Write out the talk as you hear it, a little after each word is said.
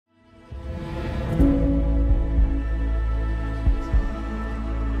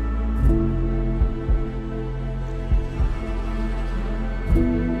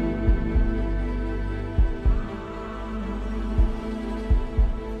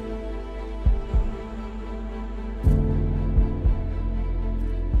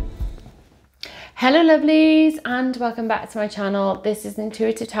Hello lovelies, and welcome back to my channel. This is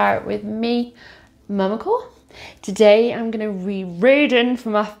Intuitive Tarot with me, Mummicle. Today I'm going to be reading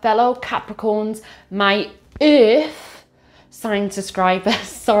for my fellow Capricorns, my Earth sign subscribers.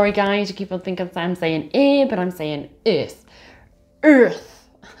 Sorry guys, you keep on thinking I'm saying air, but I'm saying Earth. Earth.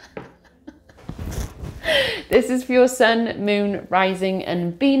 This is for your Sun, Moon, Rising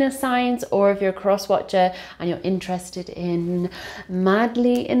and Venus signs, or if you're a cross watcher and you're interested in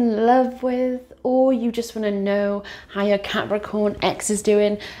madly in love with, or you just want to know how your Capricorn X is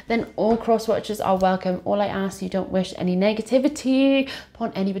doing, then all cross watchers are welcome. All I ask, you don't wish any negativity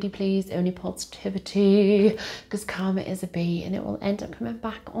upon anybody, please, only positivity, because karma is a bee and it will end up coming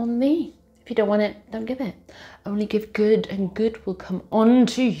back on me. If you don't want it, don't give it. Only give good, and good will come on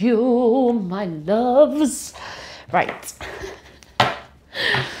to you, my loves. Right.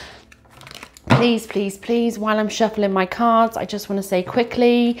 Please, please, please, while I'm shuffling my cards, I just want to say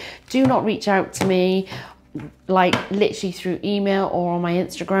quickly, do not reach out to me, like literally through email or on my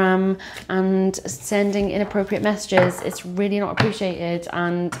Instagram and sending inappropriate messages. It's really not appreciated.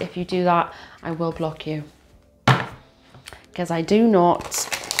 And if you do that, I will block you. Because I do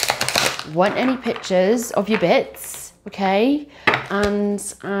not want any pictures of your bits, okay? And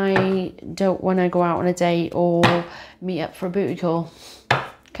I don't want to go out on a date or meet up for a booty call,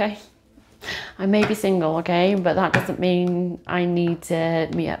 okay? I may be single, okay? But that doesn't mean I need to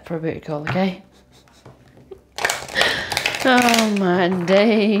meet up for a booty call, okay? Oh my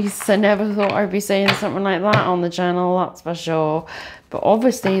days, I never thought I'd be saying something like that on the channel, that's for sure. But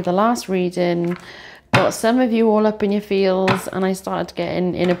obviously the last reading got some of you all up in your feels and I started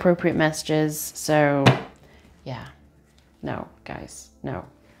getting inappropriate messages. So yeah, no guys, no.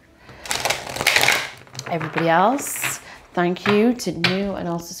 Everybody else, thank you to new and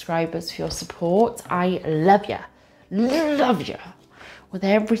old subscribers for your support. I love you with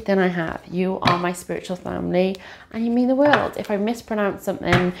everything I have. You are my spiritual family and you mean the world. If I mispronounce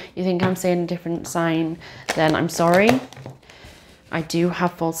something, you think I'm saying a different sign, then I'm sorry. I do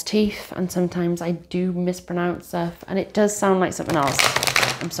have false teeth and sometimes I do mispronounce stuff and it does sound like something else.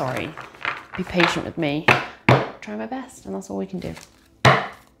 I'm sorry. Be patient with me. Try my best and that's all we can do.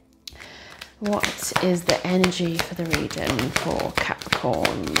 What is the energy for the reading for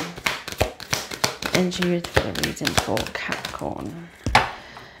Capricorn? Energy for the reading for Capricorn.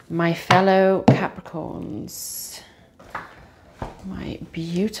 My fellow Capricorns. My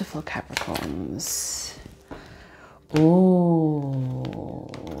beautiful Capricorns. Ooh,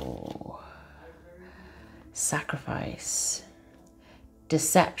 sacrifice,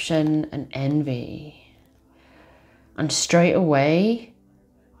 deception and envy. And straight away,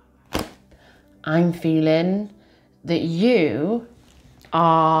 I'm feeling that you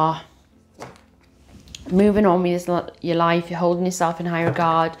are moving on with your life, you're holding yourself in high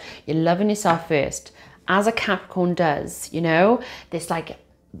regard, you're loving yourself first, as a Capricorn does, you know, this like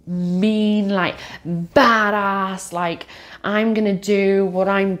mean, like badass, like I'm gonna do what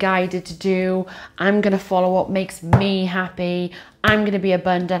I'm guided to do, I'm gonna follow what makes me happy, I'm gonna be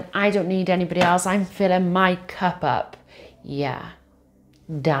abundant, I don't need anybody else, I'm filling my cup up. Yeah,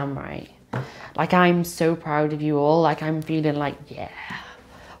 damn right. Like I'm so proud of you all, like I'm feeling like, yeah,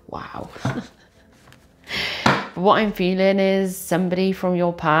 wow. But what I'm feeling is somebody from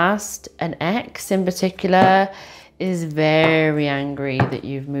your past, an ex in particular, is very angry that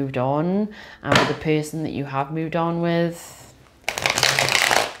you've moved on and with the person that you have moved on with.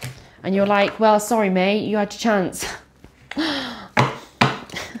 And you're like, well, sorry, mate, you had your chance.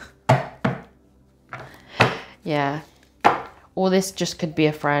 Yeah. Or this just could be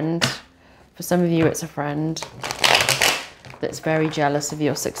a friend. For some of you, it's a friend that's very jealous of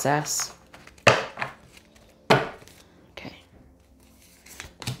your success. Okay.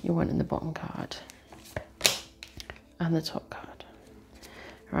 You're wanting the bottom card. And the top card.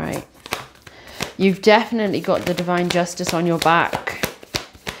 Right. You've definitely got the divine justice on your back.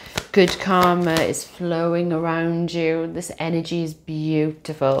 Good karma is flowing around you. This energy is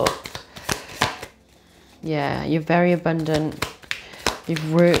beautiful. Yeah, you're very abundant.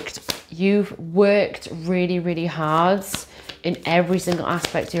 You've worked really, really hard in every single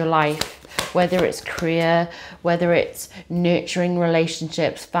aspect of your life. Whether it's career, whether it's nurturing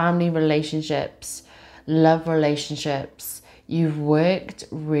relationships, family relationships, love relationships. You've worked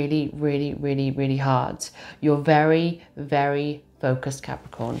really, really, really, really hard. You're very, very focused,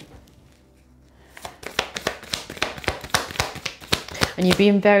 Capricorn. And you're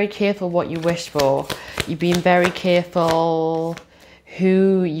being very careful what you wish for. You're being very careful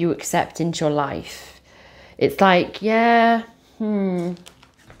who you accept into your life. It's like, yeah,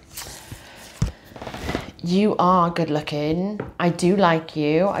 You are good looking. I do like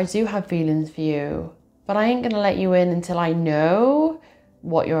you. I do have feelings for you. But I ain't going to let you in until I know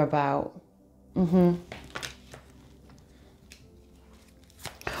what you're about.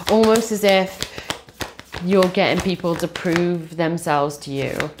 Almost as if you're getting people to prove themselves to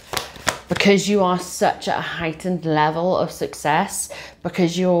you. Because you are such a heightened level of success,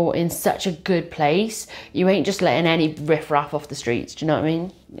 because you're in such a good place, you ain't just letting any riffraff off the streets. Do you know what I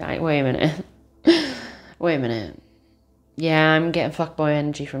mean? Like, wait a minute. Wait a minute. Yeah, I'm getting fuckboy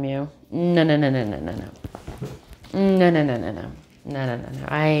energy from you. No, no, no, no, no, no, no. No, no, no, no, no. No, no, no, no.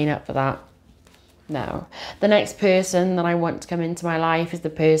 I ain't up for that. No. The next person that I want to come into my life is the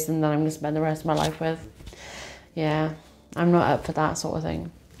person that I'm going to spend the rest of my life with. Yeah, I'm not up for that sort of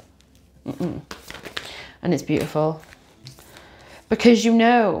thing. And it's beautiful. Because you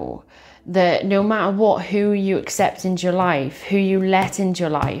know that no matter what, who you accept into your life, who you let into your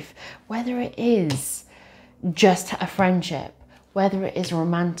life, whether it is just a friendship, whether it is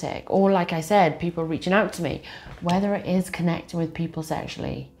romantic, or like I said, people reaching out to me, whether it is connecting with people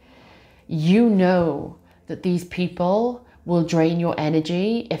sexually, you know that these people will drain your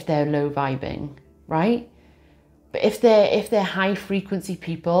energy if they're low vibing, right? But if they're high frequency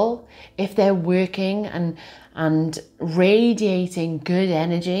people, if they're working and radiating good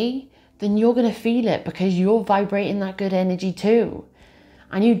energy, then you're going to feel it because you're vibrating that good energy too.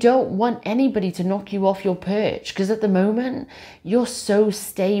 And you don't want anybody to knock you off your perch, because at the moment you're so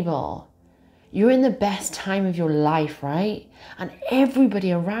stable. You're in the best time of your life, right? And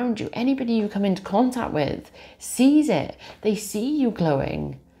everybody around you, anybody you come into contact with, sees it. They see you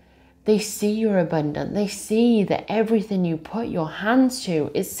glowing. They see you're abundant. They see that everything you put your hands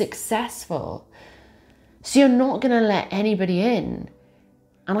to is successful. So you're not going to let anybody in.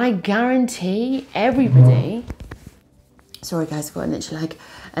 And I guarantee everybody... Sorry guys, I've got an itchy leg.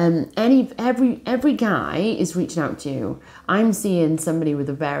 Every guy is reaching out to you. I'm seeing somebody with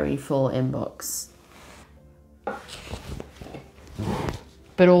a very full inbox.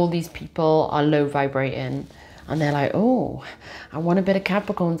 But all these people are low vibrating. And they're like, oh, I want a bit of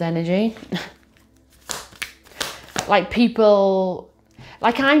Capricorn's energy. Like people,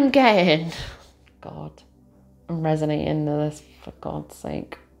 like I'm getting, God, I'm resonating to this for God's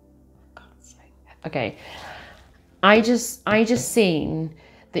sake. God's sake. Okay. I just seen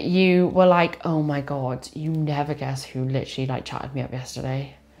that you were like, oh my God, you never guess who literally like chatted me up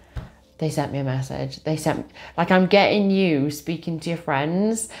yesterday. They sent me a message. Like I'm getting you speaking to your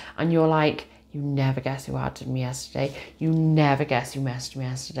friends and you're like, you never guess who added me yesterday. You never guess who messaged me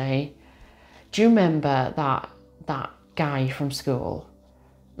yesterday. Do you remember that guy from school?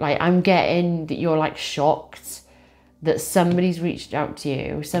 Like I'm getting that you're like shocked that somebody's reached out to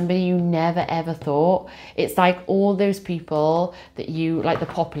you, somebody you never ever thought. It's like all those people that you, like the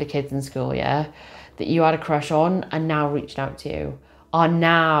popular kids in school, yeah, that you had a crush on and now reached out to you, are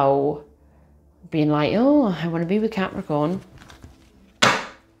now being like, oh, I want to be with Capricorn.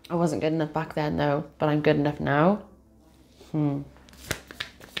 I wasn't good enough back then though, but I'm good enough now.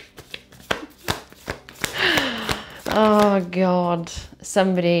 Oh God,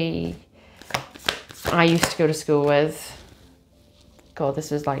 somebody I used to go to school with, God,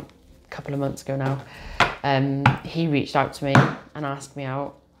 this was like a couple of months ago now. He reached out to me and asked me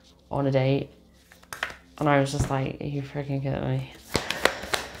out on a date. And I was just like, are you freaking kidding me?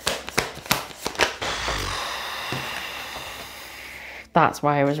 That's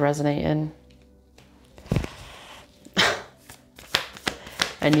why I was resonating.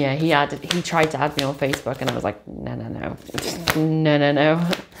 And yeah, he tried to add me on Facebook and I was like, no, no, no. No, no, no.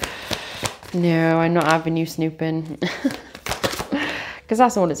 No, I'm not having you snooping. Because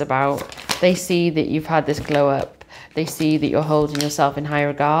that's all it's about. They see that you've had this glow up. They see that you're holding yourself in high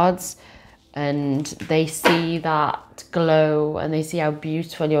regards. And they see that glow and they see how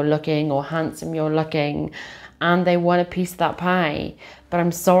beautiful you're looking or handsome you're looking. And they want a piece of that pie. But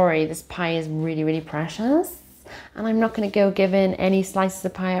I'm sorry, this pie is really, really precious. And I'm not going to go giving any slices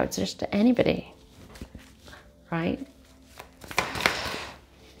of pie out just to anybody. Right?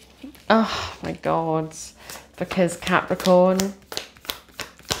 Oh my God. Because Capricorn,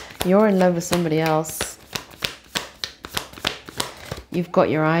 you're in love with somebody else. You've got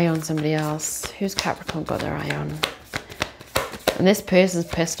your eye on somebody else. Who's Capricorn got their eye on? And this person's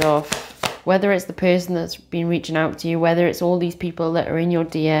pissed off. Whether it's the person that's been reaching out to you, whether it's all these people that are in your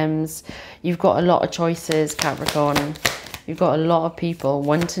DMs, you've got a lot of choices, Capricorn. You've got a lot of people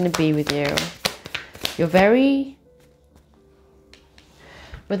wanting to be with you. You're very,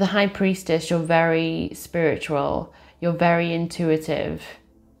 with the High Priestess, you're very spiritual. You're very intuitive.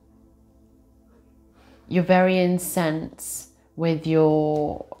 You're very in sense with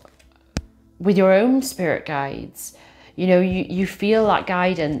your with your own spirit guides. You know, you feel that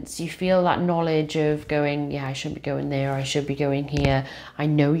guidance, you feel that knowledge of going, yeah, I should be going there, I should be going here. I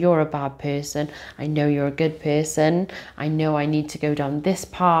know you're a bad person. I know you're a good person. I know I need to go down this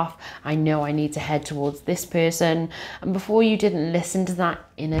path. I know I need to head towards this person. And before, you didn't listen to that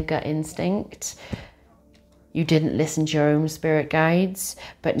inner gut instinct. You didn't listen to your own spirit guides.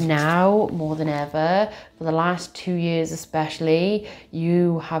 But now, more than ever, for the last 2 years especially,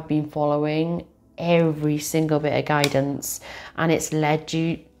 you have been following every single bit of guidance, and it's led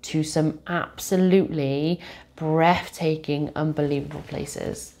you to some absolutely breathtaking, unbelievable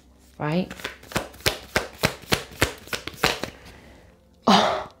places, right?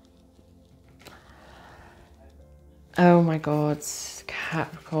 Oh my God,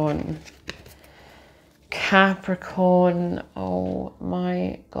 Capricorn. Capricorn, oh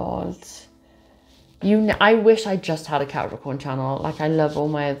my God. I wish I just had a Capricorn channel. Like, I love all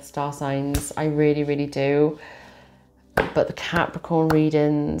my other star signs. I really, really do. But the Capricorn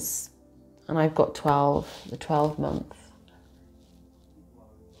readings, and I've got 12, the 12 month.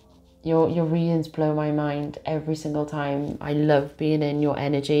 Your readings blow my mind every single time. I love being in your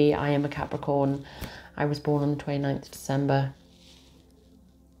energy. I am a Capricorn. I was born on the 29th of December.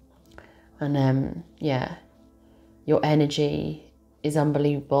 And yeah, your energy is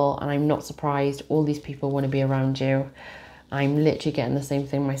unbelievable, and I'm not surprised all these people want to be around you. I'm literally getting the same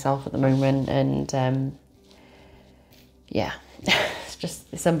thing myself at the moment, and yeah,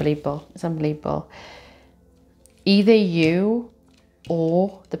 it's unbelievable. It's unbelievable. Either you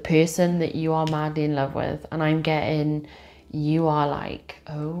or the person that you are madly in love with, and I'm getting, you are like,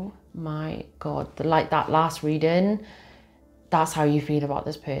 oh my God, like that last reading, that's how you feel about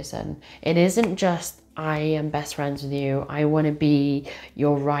this person. It isn't just, I am best friends with you. I want to be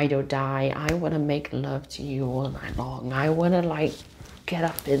your ride or die. I want to make love to you all night long. I want to like get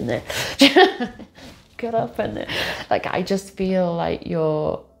up in there. Get up in there. Like, I just feel like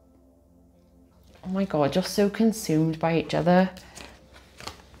you're, oh my God, you're so consumed by each other.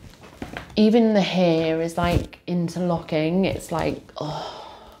 Even the hair is like interlocking. It's like, oh,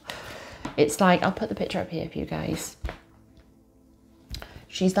 it's like, I'll put the picture up here for you guys.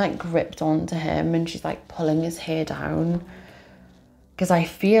 She's like gripped onto him and she's like pulling his hair down. Because I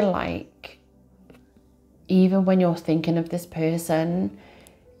feel like even when you're thinking of this person,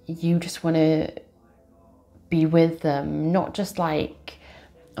 you just want to be with them. Not just like,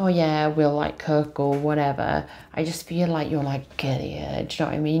 oh yeah, we'll like cook or whatever. I just feel like you're like, get here. Do you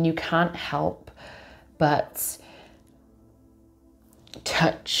know what I mean? You can't help but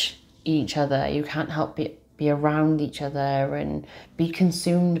touch each other. You can't help but be around each other and be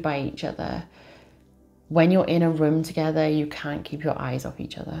consumed by each other. When you're in a room together, you can't keep your eyes off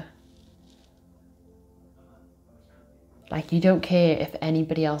each other. Like, you don't care if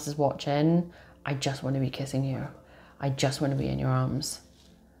anybody else is watching. I just want to be kissing you. I just want to be in your arms.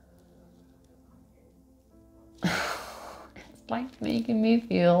 It's like making me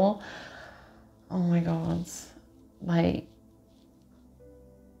feel, oh my God, like,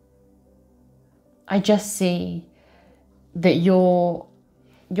 I just see that you're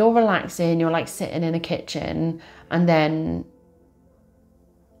relaxing, you're like sitting in a kitchen, and then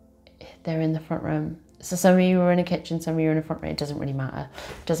they're in the front room. So some of you are in a kitchen, some of you are in the front room. It doesn't really matter.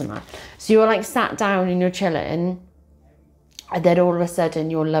 It doesn't matter. So you're like sat down and you're chilling, and then all of a sudden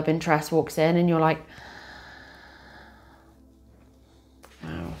your love interest walks in and you're like,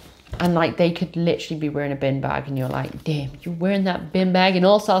 wow. And like, they could literally be wearing a bin bag and you're like, damn, you're wearing that bin bag in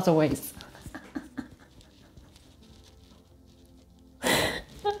all sorts of ways.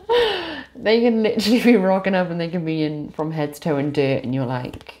 They can literally be rocking up and they can be in from head to toe in dirt, and you're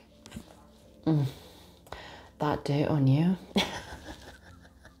like, that dirt on you.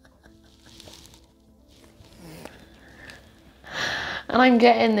 And I'm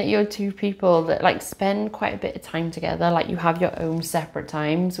getting that you're two people that like spend quite a bit of time together. Like, you have your own separate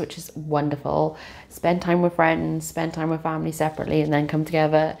times, which is wonderful. Spend time with friends, spend time with family separately, and then come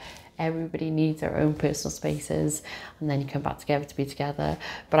together. Everybody needs their own personal spaces, and then you come back together to be together.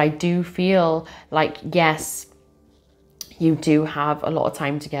 But I do feel like, yes, you do have a lot of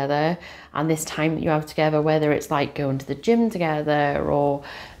time together, and this time that you have together, whether it's like going to the gym together or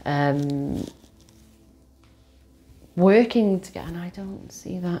working together, and I don't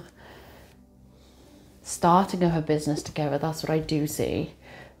see that, starting up a business together, that's what I do see,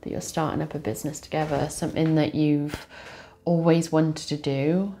 that you're starting up a business together, something that you've always wanted to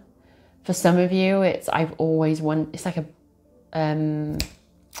do. For some of you, it's I've always wanted, it's like a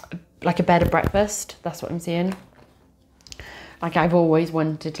bed and breakfast. That's what I'm seeing. Like, I've always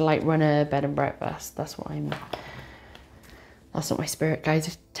wanted to like run a bed and breakfast. That's what I'm That's what my spirit guides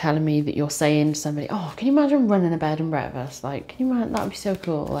are telling me, that you're saying to somebody, oh, can you imagine running a bed and breakfast? Like, can you imagine? That would be so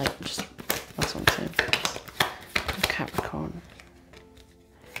cool. Like, just, that's what I'm saying. Capricorn.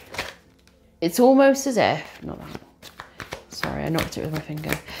 It's almost as if, not that. Sorry, I knocked it with my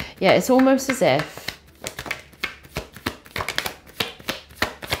finger. Yeah, it's almost as if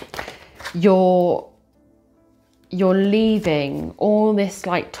you're leaving all this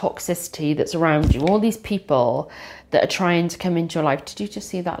like toxicity that's around you, all these people that are trying to come into your life. Did you just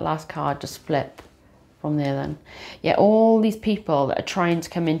see that last card just flip from there then? Yeah, all these people that are trying to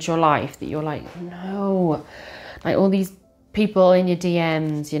come into your life that you're like, no. Like all these people in your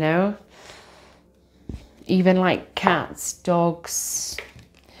DMs, you know? Even like cats, dogs,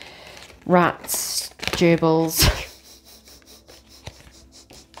 rats, gerbils.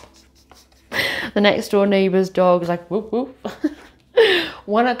 The next door neighbour's dog is like, whoop, whoop.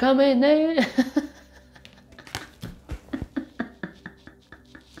 Wanna come in there?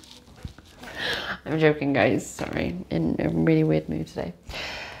 I'm joking, guys. Sorry. In a really weird mood today.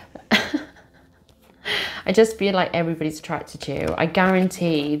 I just feel like everybody's attracted to you. I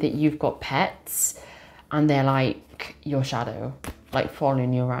guarantee that you've got pets and they're like your shadow, like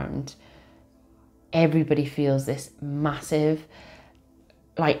following you around. Everybody feels this massive,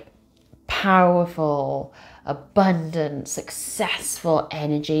 like, powerful, abundant, successful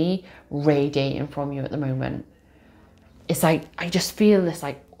energy radiating from you at the moment. It's like, I just feel this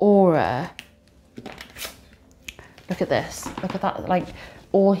like aura. Look at this, look at that, like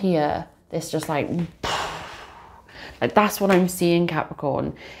all here, this just like that's what I'm seeing,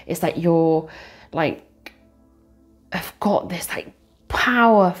 Capricorn. It's like you're like, I've got this like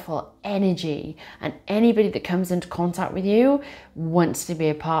powerful energy, and anybody that comes into contact with you wants to be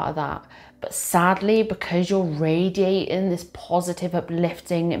a part of that. But sadly, because you're radiating this positive,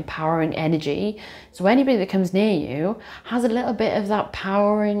 uplifting, empowering energy, so anybody that comes near you has a little bit of that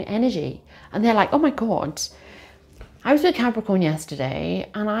powering energy. And they're like, oh my God, I was with Capricorn yesterday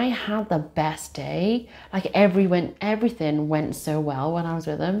and I had the best day. Like everything went so well when I was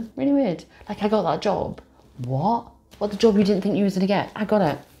with them. Really weird. Like I got that job. What? What, the job you didn't think you was gonna get? I got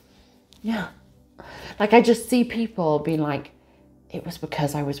it. Yeah. Like I just see people being like, it was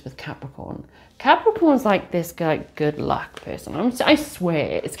because I was with Capricorn. Capricorn's like this like good luck person. I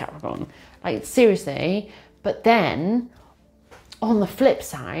swear it's Capricorn. Like seriously. But then on the flip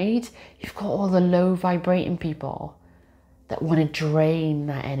side, you've got all the low vibrating people that want to drain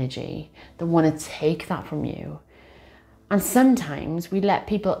that energy, that want to take that from you. And sometimes we let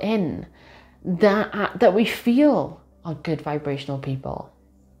people in that we feel are good vibrational people,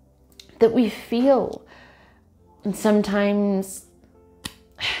 that we feel, and sometimes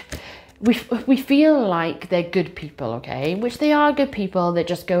we feel like they're good people, okay, which they are good people. They're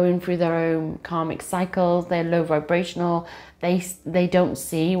just going through their own karmic cycles. They're low vibrational. They don't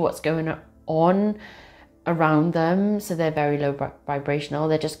see what's going on around them, so they're very low vibrational.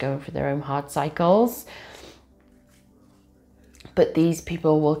 They're just going through their own hard cycles. But these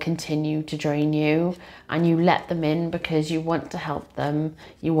people will continue to drain you, and you let them in because you want to help them,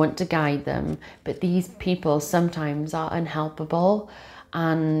 you want to guide them. But these people sometimes are unhelpable,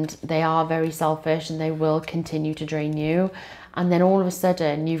 and they are very selfish, and they will continue to drain you. And then all of a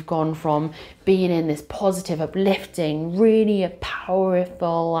sudden you've gone from being in this positive, uplifting, really a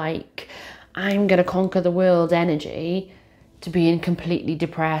powerful, like, I'm gonna conquer the world energy, to being completely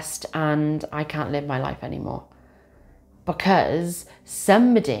depressed and I can't live my life anymore. Because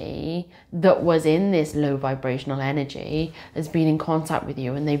somebody that was in this low vibrational energy has been in contact with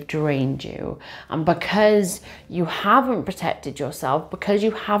you and they've drained you. And because you haven't protected yourself, because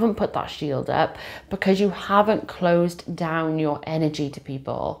you haven't put that shield up, because you haven't closed down your energy to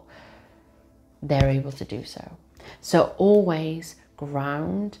people, they're able to do so. So always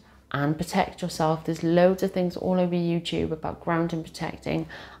ground and protect yourself. There's loads of things all over YouTube about ground and protecting.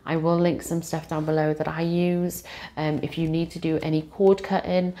 I will link some stuff down below that I use. If you need to do any cord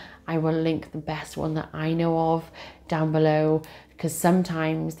cutting, I will link the best one that I know of down below, because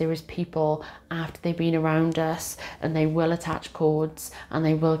sometimes there is people after they've been around us and they will attach cords and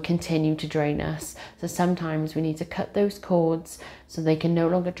they will continue to drain us. So sometimes we need to cut those cords so they can no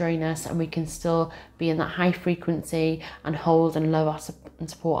longer drain us, and we can still be in that high frequency and hold and love us and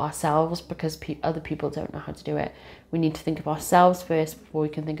support ourselves, because other people don't know how to do it. We need to think of ourselves first before we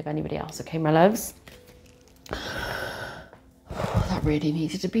can think of anybody else. Okay, my loves? That really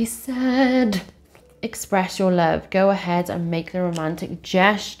needed to be said. Express your love. Go ahead and make the romantic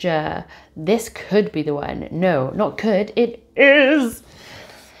gesture. This could be the one. No, not could. It is.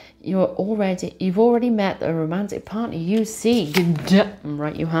 you've already met the romantic partner you seek.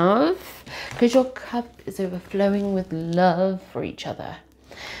 Right, you have. Because your cup is overflowing with love for each other.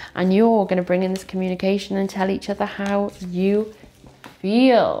 And you're going to bring in this communication and tell each other how you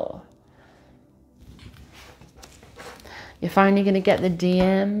feel. You're finally going to get the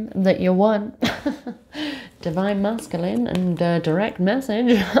DM that you want. Divine masculine and direct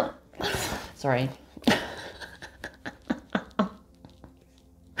message. Sorry.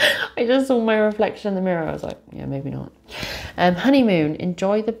 I just saw my reflection in the mirror. I was like, yeah, maybe not. Honeymoon.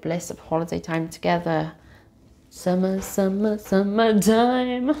 Enjoy the bliss of holiday time together. Summer, summer,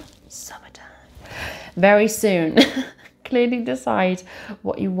 summertime. Summertime. Very soon. Clearly decide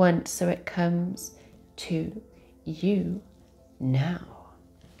what you want so it comes to you now.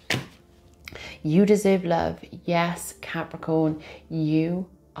 You deserve love. Yes, Capricorn, you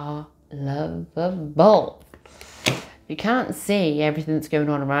are lovable. You can't see everything that's going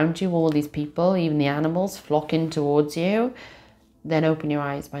on around you, all these people, even the animals flocking towards you, then open your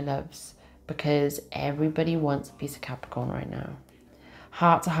eyes, my loves, because everybody wants a piece of Capricorn right now.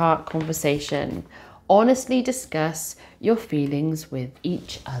 Heart-to-heart conversation. Honestly discuss your feelings with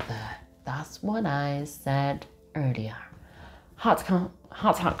each other. That's what I said earlier.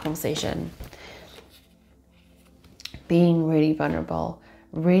 Heart-to-heart conversation. Being really vulnerable,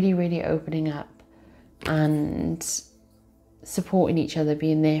 really, really opening up and supporting each other,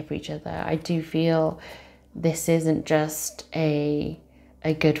 being there for each other. I do feel this isn't just a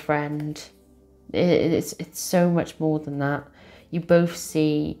good friend. It's so much more than that. You both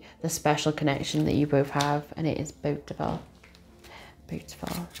see the special connection that you both have, and it is beautiful. Beautiful.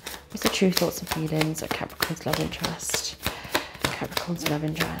 What's the true thoughts and feelings of Capricorn's love interest? Capricorn's love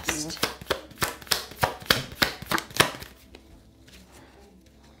interest.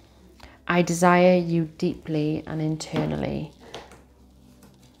 I desire you deeply and internally.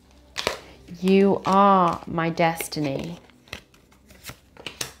 You are my destiny.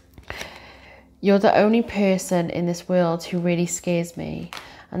 You're the only person in this world who really scares me.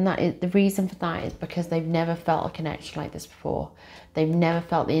 And that is the reason for that is because they've never felt a connection like this before. They've never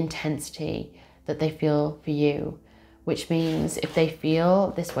felt the intensity that they feel for you, which means if they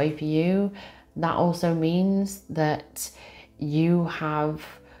feel this way for you, that also means that you have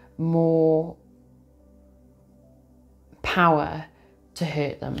more power to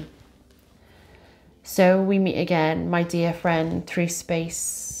hurt them. So we meet again, my dear friend, through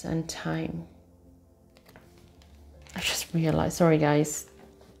space and time. I just realized, sorry guys,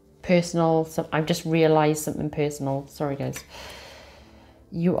 personal, I've just realized something personal. Sorry guys.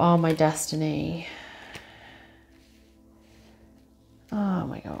 You are my destiny. Oh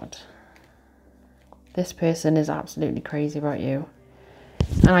my God. This person is absolutely crazy about you.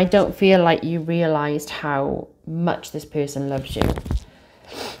 And I don't feel like you realized how much this person loves you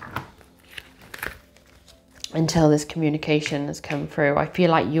until this communication has come through. I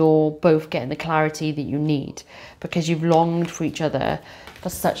feel like you're both getting the clarity that you need because you've longed for each other for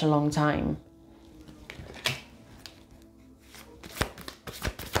such a long time.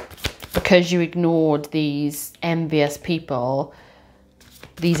 Because you ignored these envious people,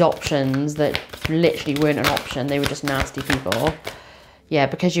 these options that literally weren't an option, they were just nasty people. Yeah,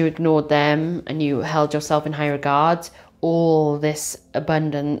 because you ignored them and you held yourself in high regard, all this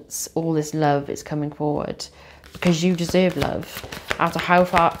abundance, all this love is coming forward. Because you deserve love. After how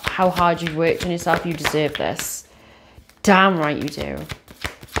hard you've worked on yourself, you deserve this. Damn right you do.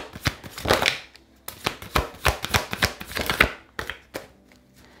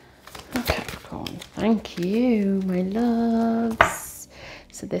 Okay, Capricorn. Thank you, my loves.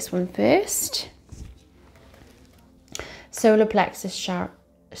 So this one first. Solar plexus chakra,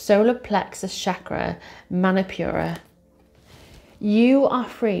 Manipura. You are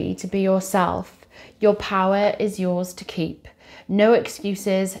free to be yourself. Your power is yours to keep. No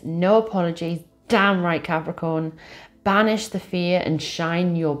excuses, no apologies. Damn right, Capricorn. Banish the fear and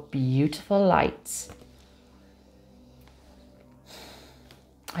shine your beautiful light.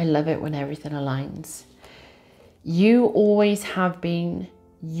 I love it when everything aligns. You always have been.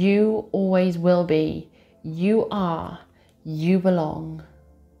 You always will be. You are. You belong.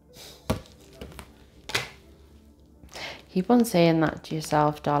 Keep on saying that to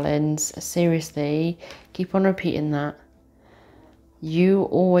yourself, darlings. Seriously, keep on repeating that. You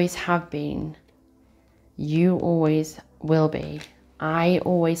always have been. You always will be. I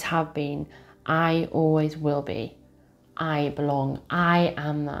always have been. I always will be. I belong. I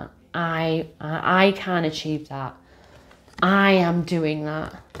am that. I can achieve that. I am doing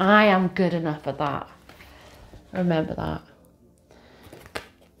that. I am good enough at that. Remember that.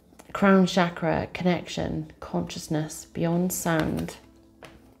 Crown chakra, connection, consciousness, beyond sound.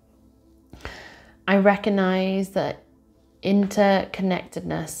 I recognize the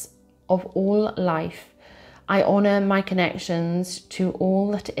interconnectedness of all life. I honor my connections to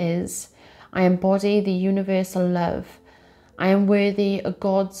all that is. I embody the universal love. I am worthy of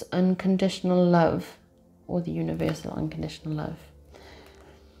God's unconditional love, or the universal unconditional love.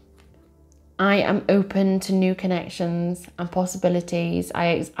 I am open to new connections and possibilities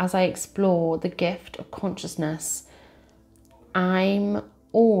as I explore the gift of consciousness. I'm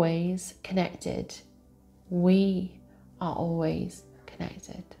always connected. We are always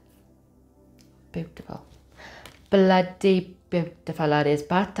connected. Beautiful. Bloody beautiful that is,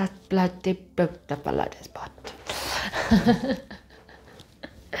 but that bloody beautiful that is, but.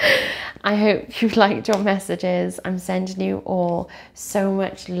 I hope you liked your messages. I'm sending you all so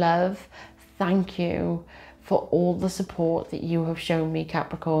much love. Thank you for all the support that you have shown me,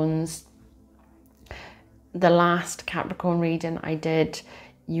 Capricorns. The last Capricorn reading I did,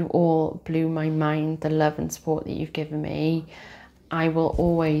 you all blew my mind, the love and support that you've given me. I will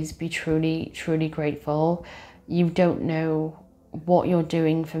always be truly, truly grateful. You don't know what you're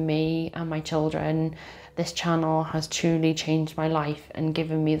doing for me and my children. This channel has truly changed my life and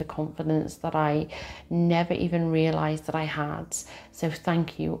given me the confidence that I never even realized that I had. So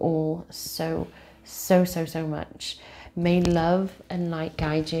thank you all so much. May love and light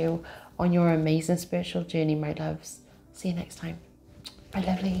guide you on your amazing spiritual journey, my loves. See you next time. Bye,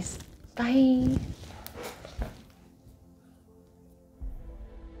 lovelies. Bye.